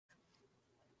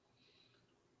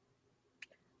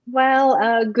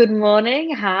Good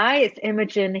morning. Hi, it's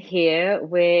Imogen here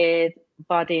with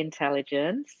Body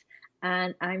Intelligence,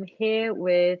 and I'm here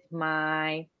with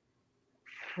my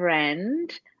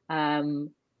friend, um,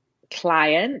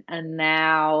 client, and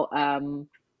now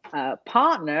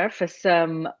partner for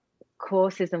some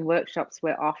courses and workshops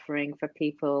we're offering for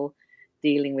people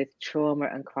dealing with trauma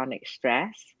and chronic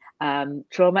stress.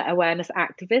 Trauma awareness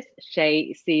activist,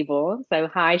 Shay Seaborne. So,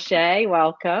 hi, Shay,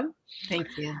 welcome. Thank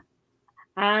you.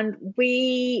 And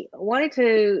we wanted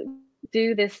to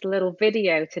do this little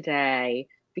video today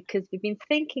because we've been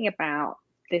thinking about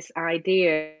this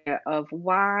idea of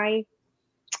why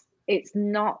it's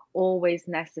not always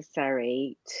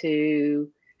necessary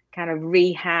to kind of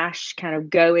rehash, kind of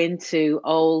go into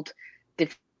old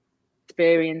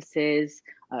experiences,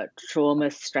 trauma,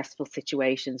 stressful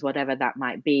situations, whatever that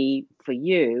might be for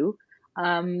you,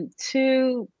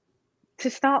 to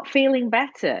start feeling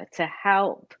better, to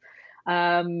help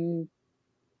um,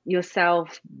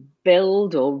 yourself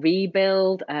build or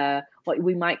rebuild what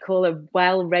we might call a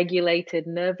well-regulated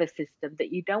nervous system,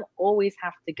 that you don't always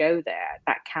have to go there.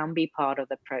 That can be part of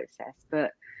the process.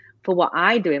 But for what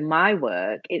I do in my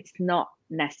work, it's not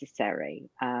necessary.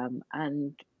 And,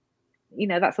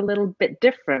 that's a little bit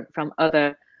different from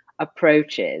other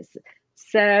approaches.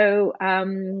 So,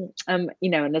 and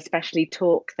especially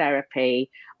talk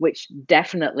therapy, which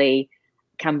definitely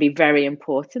can be very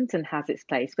important and has its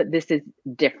place, but this is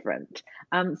different.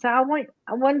 I'm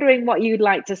wondering what you'd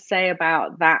like to say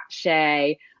about that,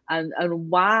 Shay, and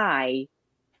why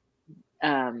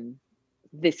um,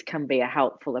 this can be a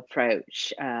helpful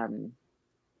approach,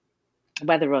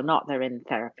 whether or not they're in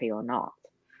therapy or not.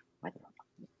 Whether or not,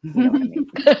 you know what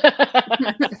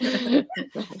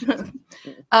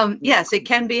I mean? Yes, it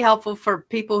can be helpful for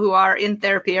people who are in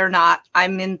therapy or not.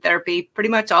 I'm in therapy pretty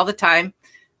much all the time.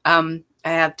 I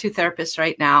have 2 therapists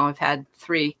right now. I've had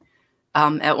 3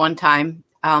 at one time.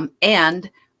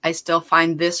 And I still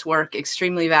find this work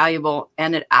extremely valuable,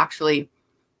 and it actually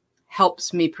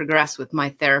helps me progress with my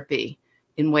therapy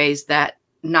in ways that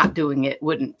not doing it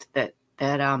wouldn't, that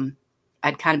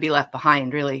I'd kind of be left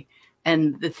behind, really.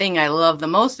 And the thing I love the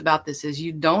most about this is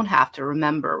you don't have to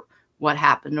remember what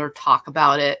happened or talk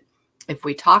about it. If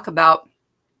we talk about,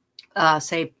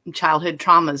 say, childhood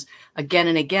traumas again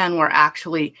and again, we're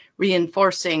actually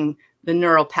reinforcing the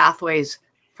neural pathways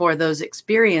for those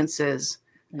experiences,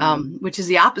 which is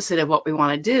the opposite of what we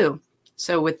want to do.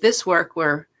 So with this work,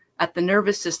 we're at the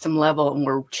nervous system level, and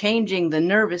we're changing the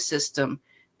nervous system,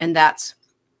 and that's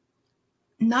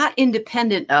not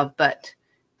independent of, but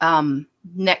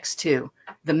next to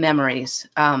the memories.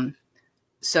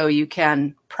 So you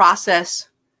can process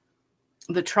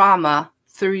the trauma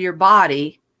through your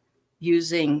body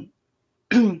using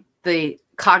the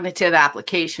cognitive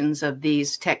applications of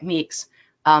these techniques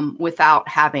without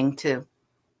having to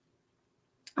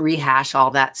rehash all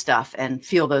that stuff and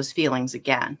feel those feelings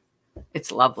again.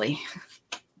 It's lovely.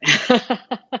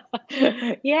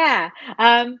 Yeah.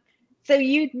 So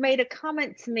you'd made a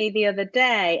comment to me the other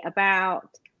day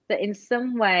about that in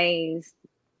some ways,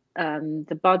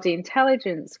 the body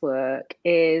intelligence work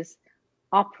is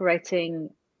operating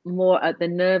more at the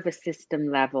nervous system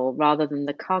level rather than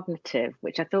the cognitive,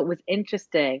 which I thought was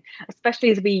interesting, especially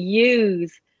as we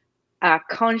use our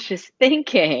conscious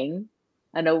thinking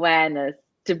and awareness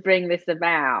to bring this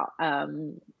about.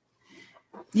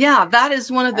 Yeah, that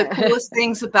is one of the coolest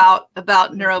things about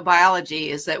neurobiology,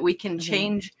 is that we can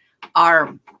change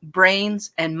our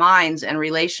brains and minds and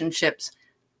relationships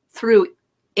through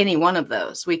any one of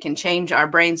those. We can change our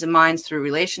brains and minds through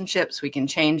relationships. We can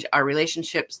change our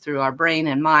relationships through our brain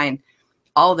and mind.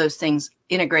 All those things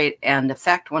integrate and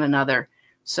affect one another.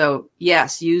 So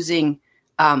yes, using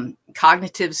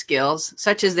cognitive skills,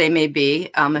 such as they may be,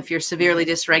 if you're severely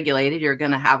dysregulated, you're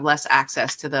going to have less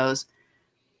access to those,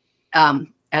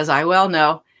 as I well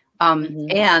know.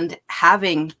 And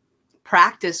having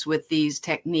practice with these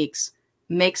techniques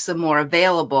makes them more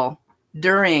available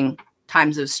during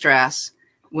times of stress,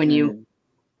 when you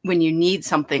need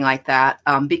something like that,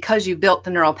 because you built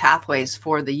the neural pathways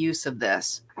for the use of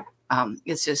this.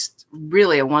 It's just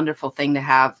really a wonderful thing to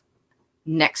have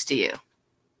next to you.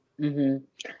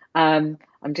 I'm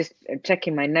just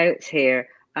checking my notes here.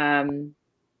 We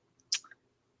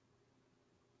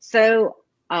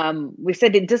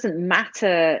said it doesn't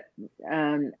matter,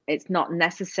 it's not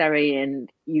necessary,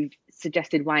 and you've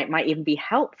suggested why it might even be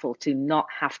helpful to not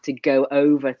have to go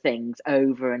over things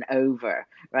over and over,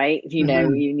 right? You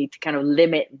need to kind of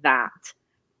limit that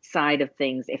side of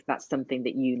things if that's something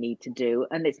that you need to do,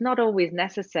 and it's not always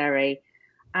necessary.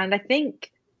 And I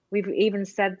think we've even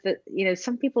said that, you know,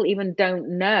 some people even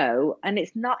don't know, and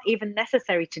it's not even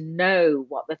necessary to know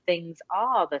what the things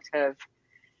are that have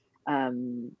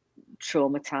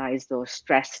traumatized or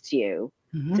stressed you,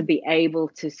 to be able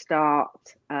to start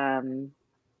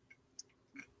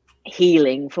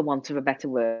healing, for want of a better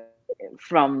word,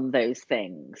 from those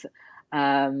things.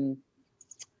 And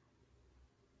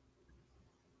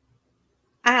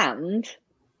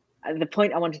the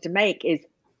point I wanted to make is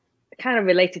kind of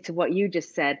related to what you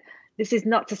just said. This is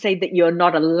not to say that you're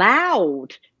not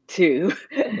allowed to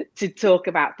talk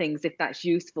about things if that's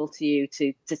useful to you,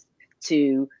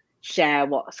 to share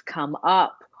what's come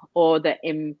up, or that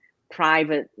in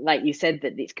private, like you said,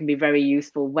 that it can be very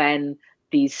useful when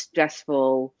these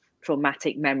stressful,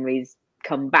 traumatic memories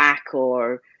come back,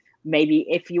 or maybe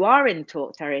if you are in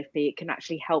talk therapy, it can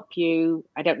actually help you.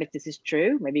 I don't know if this is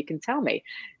true, maybe you can tell me,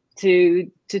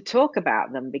 to talk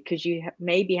about them, because you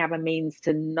maybe have a means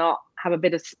to not have a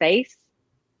bit of space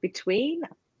between.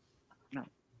 No.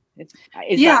 Is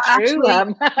that true?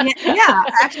 Yeah,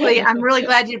 actually, I'm really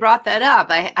glad you brought that up.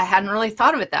 I hadn't really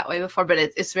thought of it that way before, but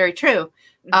it's very true.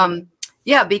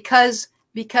 Yeah, because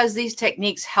these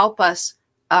techniques help us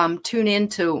tune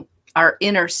into our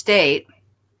inner state,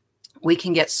 we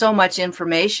can get so much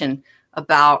information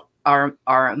about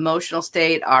our emotional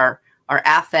state, our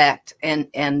affect,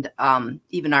 and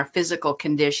even our physical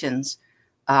conditions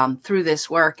through this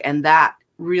work, and that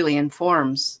really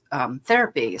informs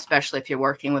therapy, especially if you're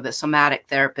working with a somatic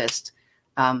therapist,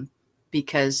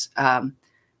 because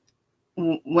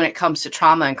when it comes to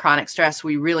trauma and chronic stress,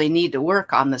 we really need to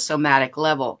work on the somatic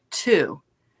level too.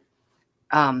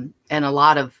 And a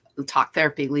lot of talk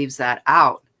therapy leaves that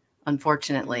out,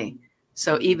 unfortunately.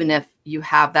 So even if you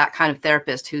have that kind of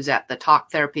therapist who's at the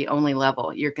talk therapy only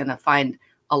level, you're going to find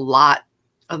a lot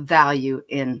of value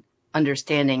in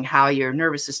understanding how your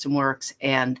nervous system works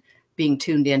and being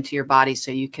tuned into your body,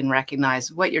 so you can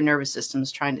recognize what your nervous system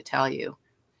is trying to tell you.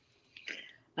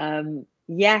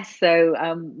 Yes, so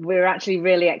we're actually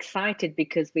really excited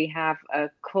because we have a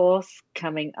course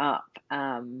coming up,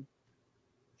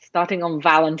 starting on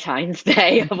Valentine's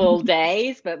Day of all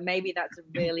days, but maybe that's a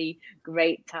really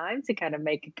great time to kind of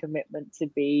make a commitment to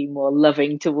be more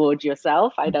loving toward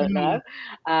yourself. I don't know.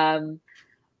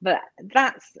 But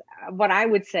that's what I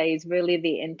would say is really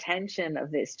the intention of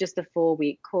this, just a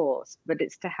 4-week course, but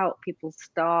it's to help people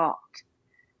start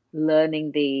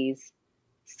learning these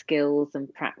skills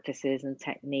and practices and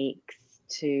techniques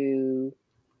to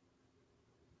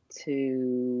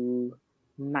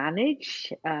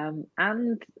manage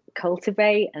and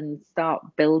cultivate and start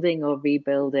building or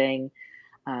rebuilding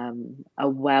a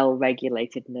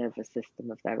well-regulated nervous system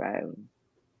of their own.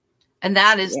 And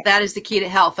that is the key to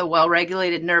health. A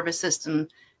well-regulated nervous system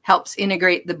helps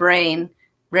integrate the brain,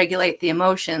 regulate the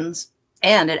emotions,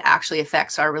 and it actually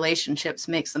affects our relationships,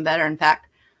 makes them better. In fact,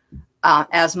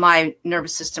 as my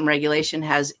nervous system regulation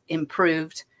has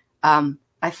improved,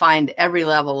 I find every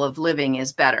level of living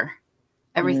is better.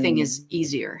 Everything is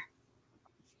easier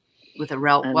with a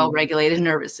well-regulated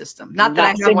nervous system. Not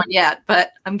that I have one yet,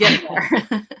 but I'm getting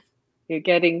there. You're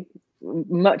getting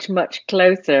much, much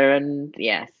closer. And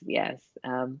yes.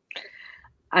 And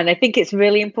I think it's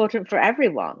really important for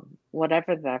everyone,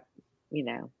 whatever their,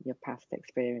 your past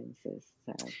experiences.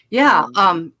 So, yeah.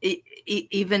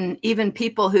 Even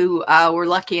people who were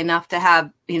lucky enough to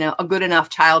have, a good enough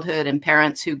childhood and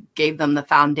parents who gave them the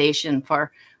foundation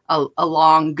for a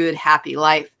long, good, happy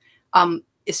life.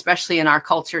 Especially in our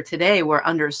culture today, we're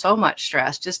under so much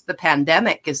stress. Just the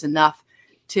pandemic is enough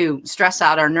to stress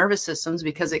out our nervous systems,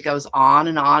 because it goes on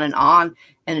and on and on,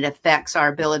 and it affects our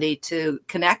ability to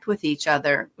connect with each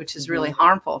other, which is really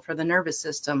harmful for the nervous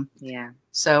system. Yeah.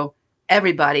 So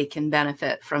everybody can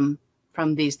benefit from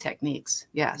these techniques.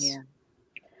 Yes. Yeah.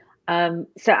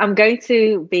 So I'm going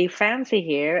to be fancy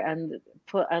here and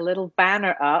put a little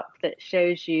banner up that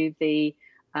shows you the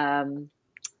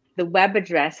web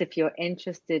address if you're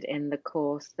interested in the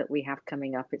course that we have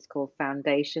coming up. It's called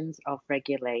Foundations of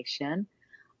Regulation.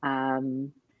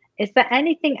 Is there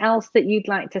anything else that you'd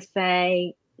like to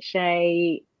say,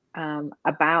 Shay,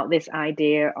 about this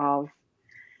idea of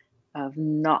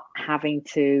not having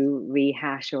to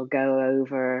rehash or go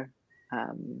over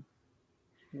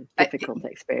difficult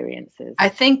experiences? I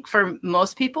think for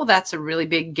most people, that's a really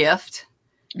big gift,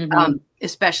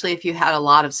 especially if you had a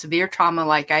lot of severe trauma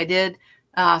like I did.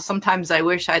 Sometimes I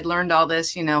wish I'd learned all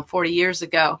this, 40 years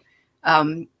ago.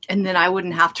 And then I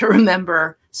wouldn't have to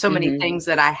remember so many things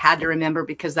that I had to remember,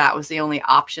 because that was the only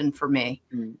option for me.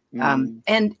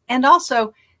 And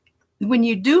also, when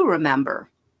you do remember,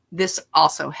 this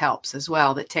also helps as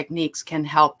well. The techniques can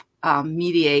help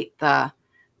mediate the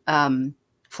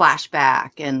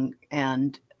flashback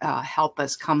and help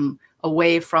us come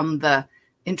away from the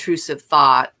intrusive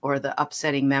thought or the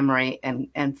upsetting memory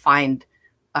and find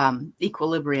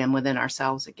equilibrium within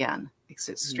ourselves again. It's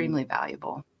extremely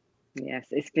valuable. Yes,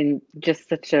 it's been just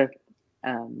such a,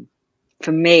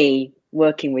 for me,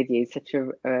 working with you, such a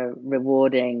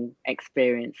rewarding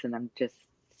experience. And I'm just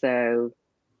so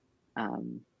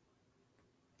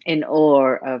in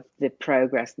awe of the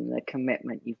progress and the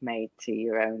commitment you've made to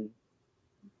your own,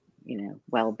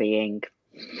 well-being.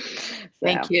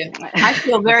 Thank you. I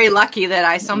feel very lucky that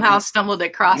I somehow stumbled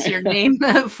across your name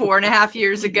 4.5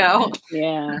 years ago.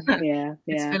 Yeah.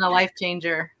 It's been a life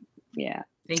changer. Yeah.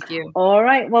 Thank you. All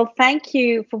right. Well, thank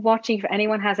you for watching. If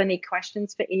anyone has any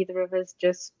questions for either of us,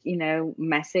 just,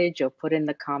 message or put in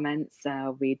the comments.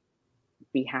 We'd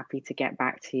be happy to get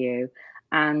back to you.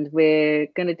 And we're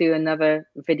going to do another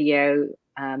video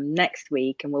next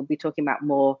week, and we'll be talking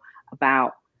more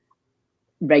about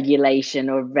regulation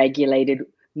or regulated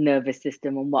nervous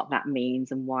system and what that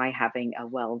means and why having a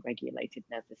well-regulated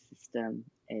nervous system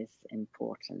is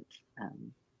important.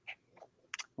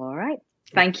 All right.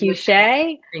 Thank you,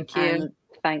 Shay. Thank you. And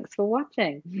thanks for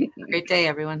watching. Great day,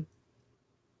 everyone.